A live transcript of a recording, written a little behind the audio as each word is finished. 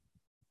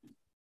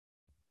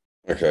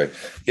Okay.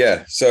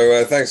 Yeah.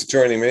 So thanks for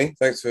joining me.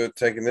 Thanks for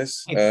taking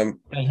this. Hey, can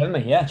you hear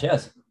me? Yeah,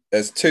 cheers.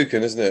 It's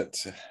Toucan, isn't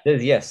it?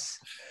 Yes.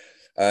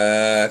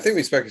 I think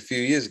we spoke a few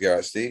years ago,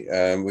 actually,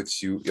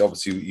 which you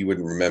obviously you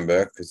wouldn't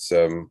remember because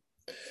it all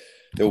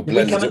Did we come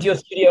blended. into your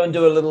studio and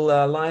do a little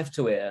live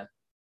tour?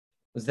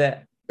 Was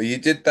that? But you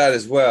did that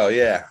as well,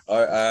 yeah.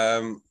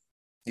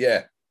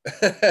 Yeah.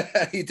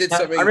 You did Now, I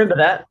something. remember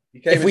that.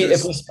 You came If into we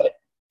if this. we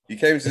You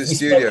came into if the we spoke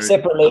studio.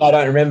 separately, I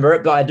don't remember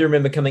it, but I do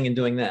remember coming and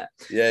doing that.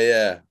 Yeah,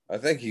 yeah. I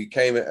think you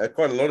came.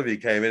 Quite a lot of you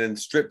came in and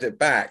stripped it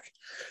back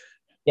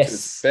to its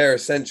Yes. bare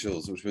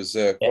essentials, which was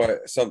Yeah.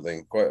 quite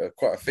something, quite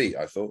a feat,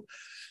 I thought.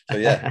 So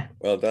yeah,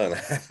 well done.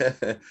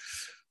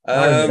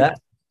 I remember um, that.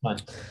 Fine.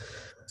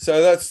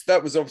 so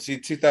that was obviously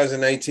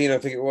 2018, I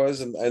think it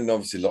was, and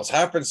obviously lots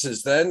happened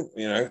since then.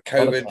 You know, A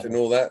lot of COVID and fun.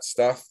 all that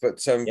stuff.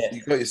 But Yes.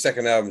 you got your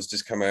second album's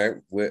just come out,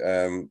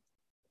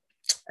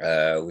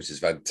 which is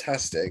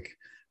fantastic.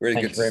 Really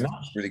Thank good you to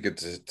very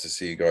much. to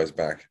see you guys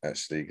back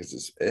actually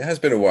because it has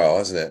been a while,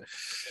 hasn't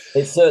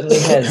It certainly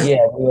has. it?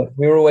 Yeah,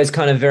 we were always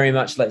kind of very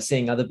much like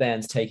seeing other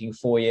bands taking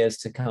 4 years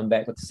to come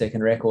back with the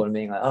second record and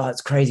being like, oh, it's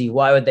crazy.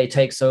 Why would they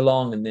take so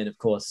long? And then, of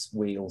course,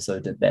 we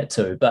also did that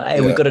too. But hey,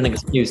 we Yeah, got an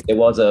excuse. There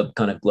was a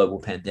kind of global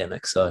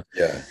pandemic. So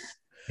yeah.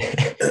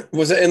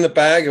 Was it in the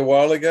bag a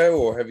while ago,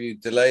 or have you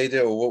delayed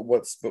it, or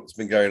what's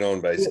been going on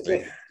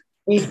basically?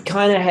 we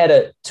kind of had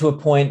it to a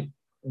point,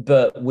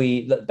 but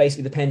we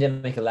basically the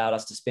pandemic allowed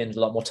us to spend a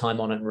lot more time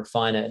on it and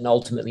refine it and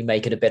ultimately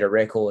make it a better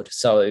record.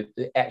 So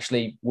it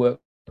actually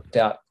worked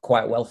out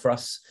quite well for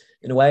us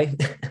in a way.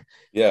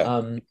 Yeah,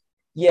 um,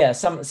 yeah,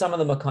 some of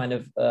them are kind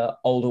of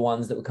older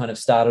ones that were kind of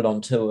started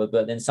on tour,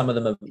 but then some of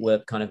them were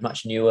kind of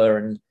much newer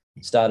and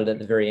started at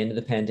the very end of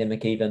the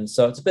pandemic even.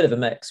 So it's a bit of a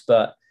mix,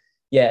 but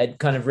yeah, it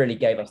kind of really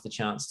gave us the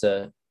chance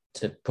to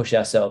push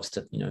ourselves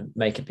to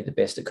make it be the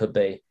best it could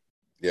be.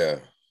 yeah,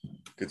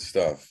 good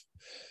stuff.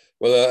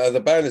 Well, the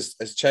band has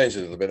changed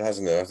a little bit,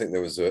 hasn't it? I think it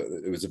was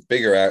a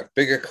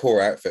bigger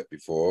core outfit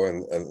before,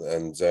 and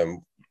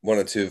one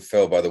or two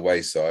fell by the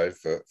wayside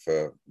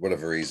for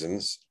whatever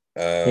reasons.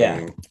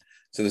 Yeah.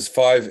 So there's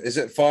five. Is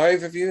it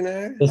five of you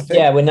now? I think.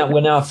 Yeah, we're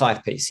now a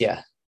five piece.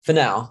 Yeah, for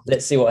now,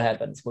 let's see what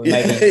happens. We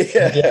Yeah, maybe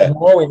yeah. add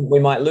more. We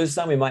might lose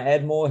some. We might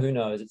add more. Who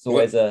knows? It's Well,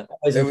 always it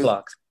in was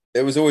flux.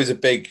 it was always a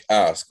big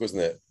ask,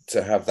 wasn't it,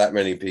 to have that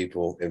many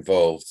people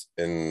involved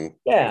in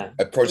Yeah,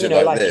 a project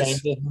like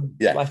this?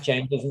 Yeah, life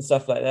changes and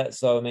stuff like that.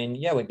 So I mean,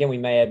 yeah, again, we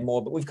may add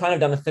more, but we've kind of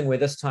done a thing where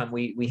this time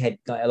we had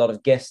like, a lot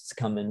of guests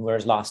come in,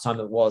 whereas last time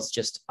it was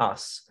just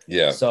us.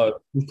 yeah. So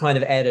we've kind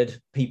of added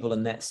people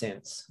in that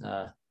sense,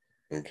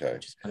 Okay.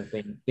 which has kind of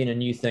been a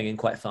new thing and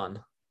quite fun.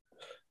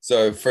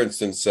 So, for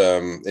instance,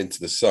 Into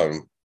the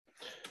Sun. I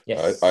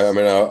Yes,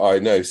 mean, I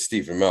know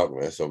Stephen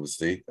Malkmus,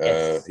 obviously.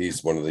 yes.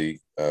 He's one of the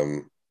uh,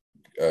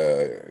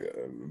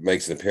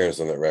 makes an appearance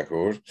on that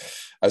record,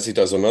 as he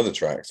does on other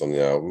tracks on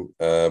the album.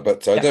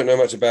 But I Yeah. don't know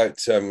much about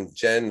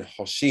Jen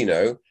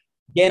Hoshino.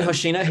 Gen And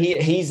Hoshino,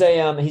 he's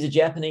a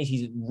Japanese.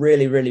 He's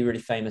really, really, really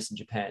famous in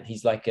Japan.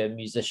 He's like a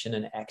musician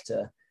and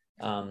actor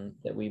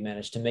that we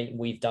managed to meet.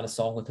 We've done a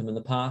song with him in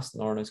the past,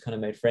 and Orono's kind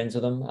of made friends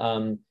with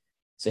him.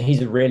 So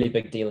he's a really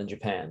big deal in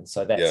Japan.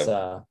 So that's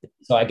yeah,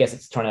 so I guess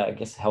it's trying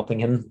to helping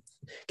him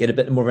get a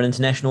bit more of an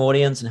international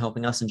audience and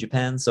helping us in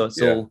Japan. So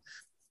yeah,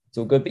 it's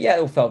all good. But yeah, it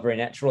all felt very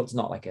natural. It's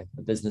not like a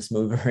business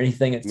move or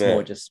anything. It's more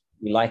no, just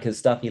we like his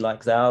stuff, he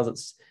likes ours.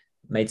 It's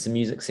made some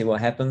music, see what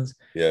happens.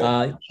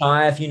 yeah,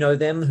 Chai, if you know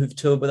them, who've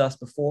toured with us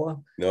before,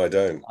 no, I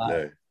don't. uh,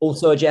 No,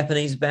 also a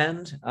Japanese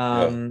band.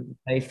 yeah,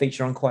 They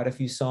feature on quite a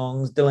few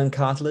songs. Dylan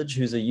Cartledge,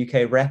 who's a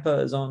UK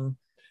rapper, is on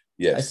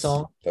a yes,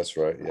 song, that's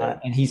right. Yeah,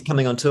 and he's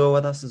coming on tour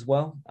with us as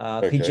well.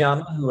 okay.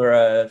 Pyjama, who are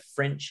a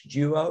French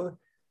duo,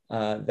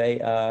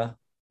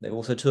 they've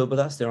also toured with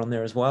us. They're on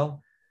there as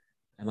well.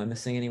 Am I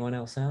missing anyone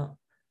else out?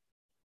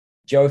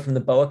 Joe from the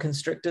Boa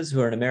Constrictors,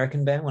 who are an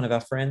American band, one of our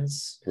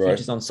friends, Right.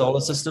 features on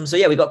Solar System. So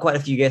yeah, we got quite a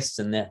few guests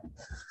in there.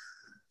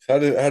 How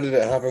did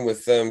it happen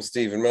with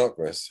Stephen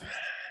Malkmus?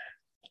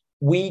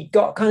 We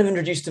got kind of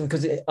introduced him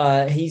because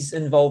he's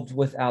involved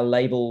with our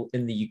label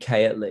in the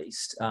UK at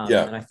least.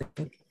 Yeah, And I think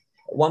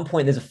at one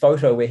point there's a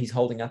photo where he's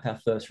holding up our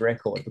first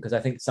record because I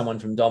think someone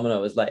from Domino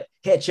was like,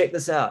 "Here, check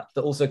this out."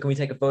 But also, can we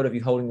take a photo of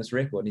you holding this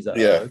record? And he's like,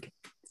 "Oh, yeah, okay."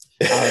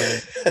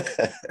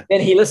 Um,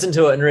 then he listened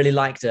to it and really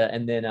liked it,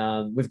 and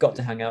then we've got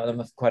to hang out with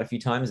him quite a few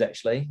times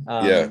actually.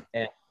 yeah.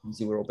 And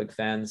obviously we're all big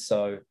fans,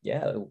 so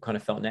yeah, it all kind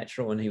of felt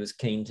natural, and he was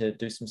keen to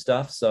do some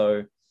stuff.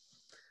 So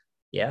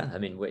yeah, I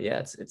mean, yeah,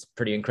 it's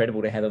pretty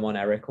incredible to have him on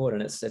our record,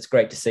 and it's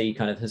great to see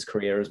kind of his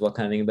career as well,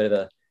 kind of being a bit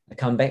of a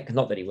comeback.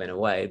 Not that he went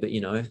away, but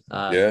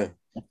Yeah,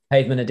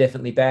 Pavement are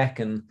definitely back,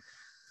 and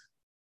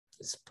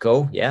it's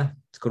cool. Yeah,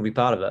 it's cool to be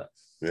part of it.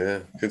 yeah,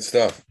 good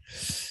stuff.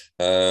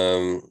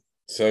 Um,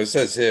 so it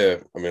says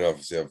here, I mean,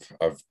 obviously,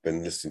 I've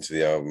been listening to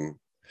the album,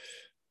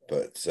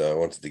 but I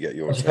wanted to get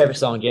your What's your favorite take.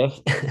 song, Jeff?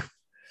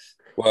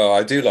 Well,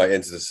 I do like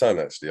Into the Sun,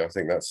 actually. I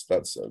think that's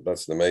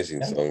an amazing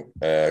Yeah,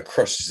 song.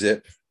 Crush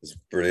Zip is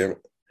brilliant.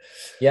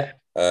 yeah.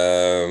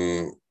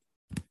 Um,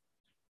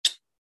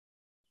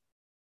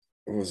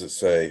 what does it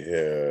say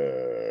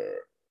here?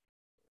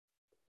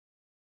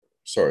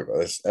 Sorry about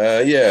this.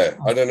 Yeah,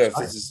 I don't know if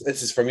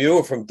this is from you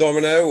or from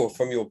Domino or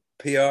from your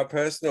PR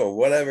person or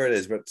whatever it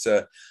is, but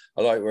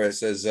I like where it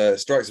says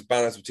strikes a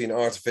balance between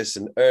artifice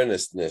and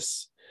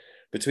earnestness,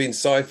 between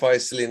sci-fi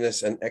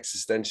silliness and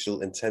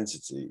existential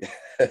intensity.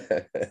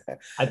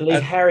 I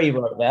believe Harry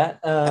wrote that.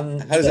 How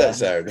does that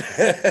sound?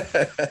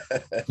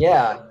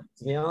 Yeah,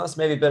 to be honest,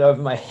 maybe a bit over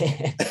my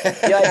head.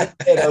 The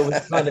idea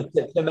was kind of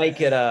to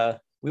make it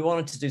we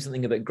wanted to do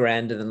something a bit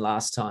grander than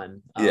last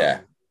time.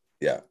 Yeah.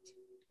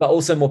 But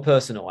also more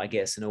personal, I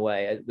guess, in a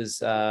way. It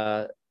was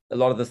a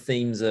lot of the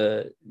themes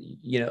are,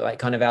 like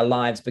kind of our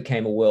lives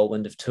became a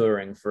whirlwind of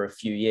touring for a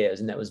few years,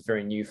 and that was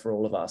very new for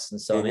all of us. And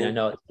so, I mean, I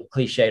know it's a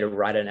cliche to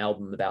write an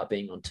album about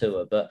being on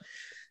tour, but,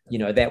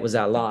 that was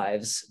our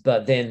lives.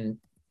 But then,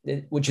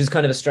 which is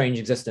kind of a strange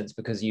existence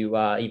because you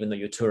are, even though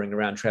you're touring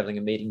around, traveling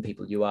and meeting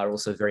people, you are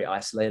also very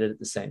isolated at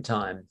the same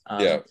time.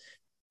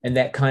 And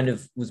that kind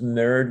of was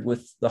mirrored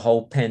with the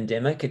whole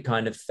pandemic. It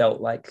kind of felt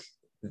like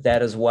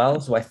that as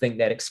well. So I think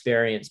that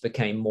experience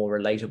became more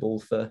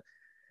relatable for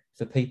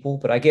people.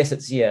 But I guess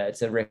it's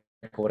a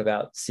record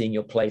about seeing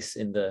your place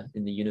in the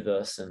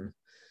universe and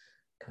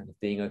kind of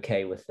being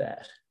okay with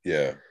that.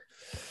 Yeah.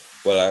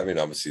 Well, I mean,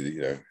 obviously,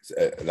 I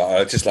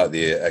just like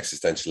the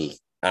existential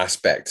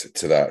aspect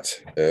to that,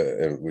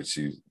 which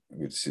is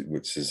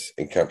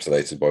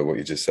encapsulated by what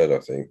you just said, I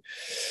think.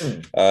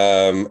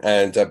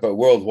 But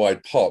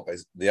Worldwide Pop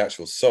is the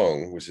actual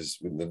song, which is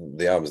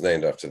the album's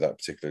named after that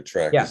particular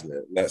track, isn't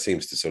it? And that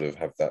seems to sort of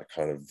have that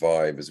kind of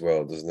vibe as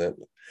well, doesn't it?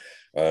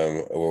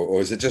 Or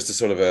is it just a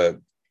sort of I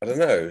don't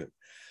know.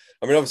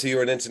 I mean, obviously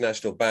you're an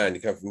international band,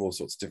 you come from all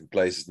sorts of different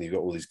places and you've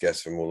got all these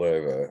guests from all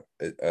over.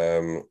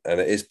 And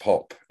it is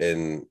pop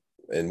in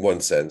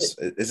one sense.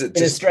 Is it just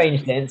in a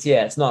strange sense?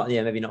 Yeah, it's not,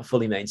 maybe not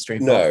fully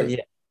mainstream. No. Pop, but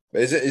yeah.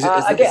 Is it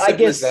I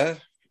guess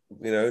that?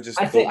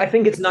 I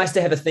think it's nice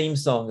to have a theme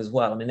song as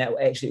well. I mean, that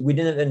actually we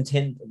didn't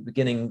intend at the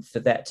beginning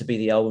for that to be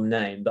the album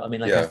name, but I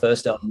mean, our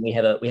first album, we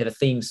have a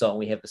theme song.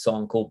 We have a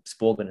song called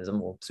Sporganism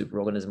or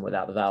Superorganism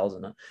without the vowels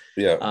in it.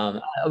 Yeah.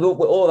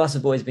 All of us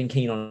have always been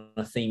keen on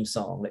a theme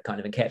song that kind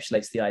of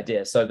encapsulates the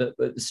idea. So, but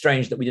it's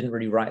strange that we didn't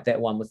really write that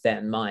one with that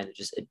in mind.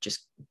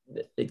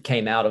 It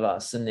came out of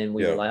us, and then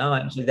we were like, oh,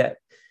 actually, that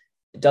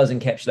it does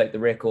encapsulate the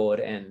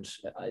record, and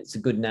it's a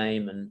good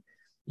name, and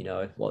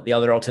the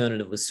other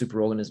alternative was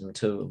Superorganism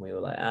 2, and we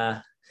were like,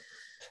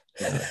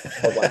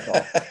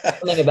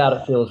 something about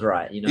it feels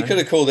right. You could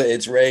have called it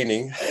It's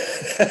Raining.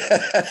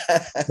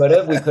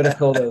 We could have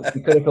called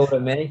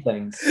it many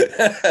things.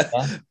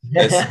 Into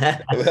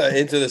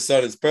the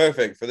Sun is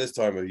perfect for this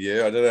time of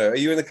year. I don't know. Are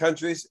you in the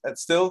country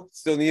still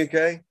in the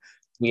UK?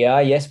 We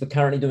are, yes. We're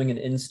currently doing an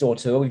in-store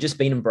tour. We've just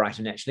been in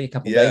Brighton, actually, a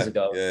couple of days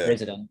ago,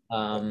 resident.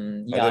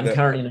 I'm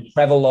currently in a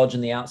travel lodge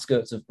in the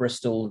outskirts of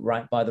Bristol,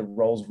 right by the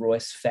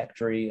Rolls-Royce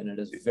factory, and it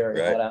is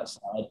very hot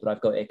outside, but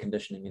I've got air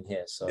conditioning in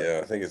here. So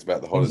I think it's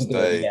about the hottest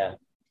day.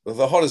 Well,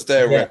 the hottest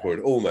day on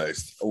record,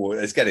 almost. Oh,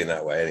 it's getting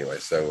that way anyway,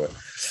 so...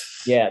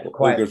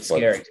 quite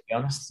scary, to be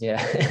honest.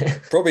 Yeah.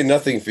 Probably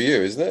nothing for you,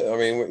 isn't it? I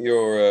mean,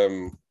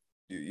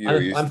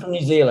 I'm from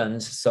New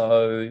Zealand,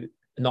 so...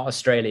 Not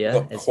Australia.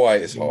 Not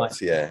quite as hot,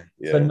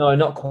 But no,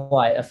 not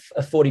quite. A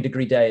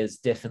 40-degree day is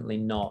definitely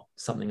not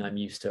something I'm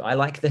used to. I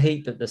like the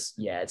heat, but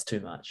it's too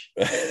much.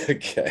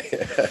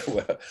 Okay.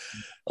 Well,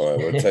 all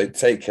right. Well,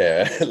 take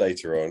care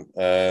later on.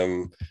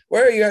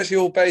 Where are you actually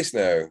all based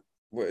now?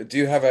 Do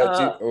you have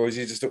or is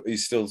you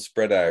still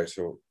spread out?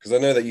 Or because I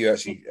know that you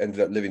actually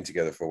ended up living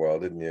together for a while,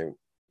 didn't you?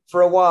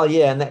 For a while,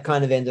 and that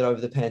kind of ended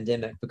over the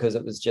pandemic because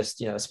it was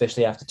just,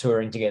 especially after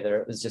touring together,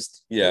 it was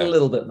just a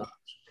little bit much.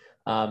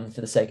 For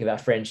the sake of our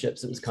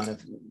friendships, it was kind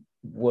of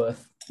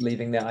worth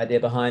leaving that idea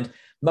behind.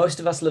 Most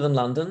of us live in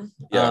London,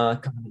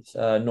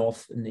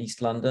 North and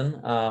East London.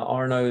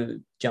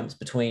 Orono jumps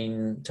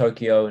between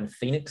Tokyo and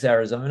Phoenix,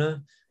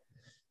 Arizona.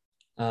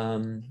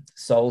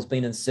 Sol's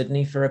been in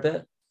Sydney for a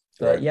bit,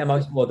 but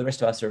the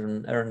rest of us are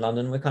in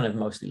London. We're kind of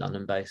mostly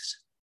London based.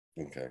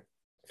 Okay.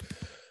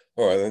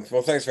 All right, then.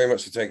 Well, thanks very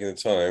much for taking the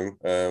time.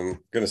 Going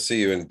to see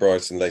you in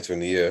Brighton later in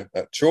the year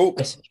at Chalk.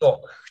 Yes,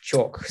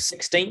 Chalk,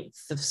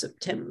 16th of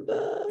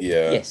September.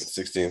 Yeah, yes.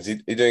 16th.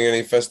 Are you doing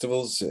any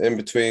festivals in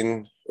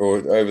between or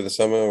over the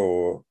summer?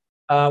 Or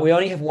we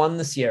only have one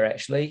this year,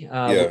 actually,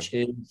 which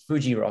is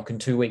Fuji Rock in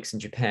 2 weeks in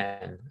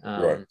Japan.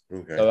 Right.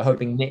 Okay. So we're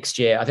hoping next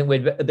year. I think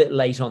we're a bit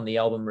late on the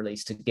album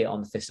release to get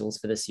on the festivals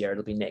for this year.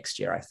 It'll be next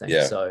year, I think.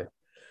 Yeah. So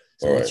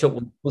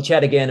we'll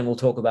chat again and we'll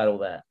talk about all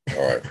that.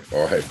 All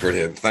right,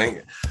 brilliant.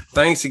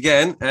 Thanks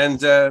again, and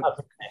good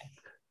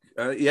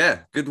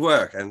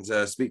work, and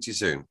speak to you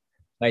soon.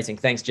 Amazing.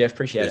 Thanks, Jeff.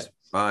 Appreciate it.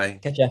 Bye.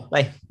 Catch ya.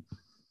 Bye.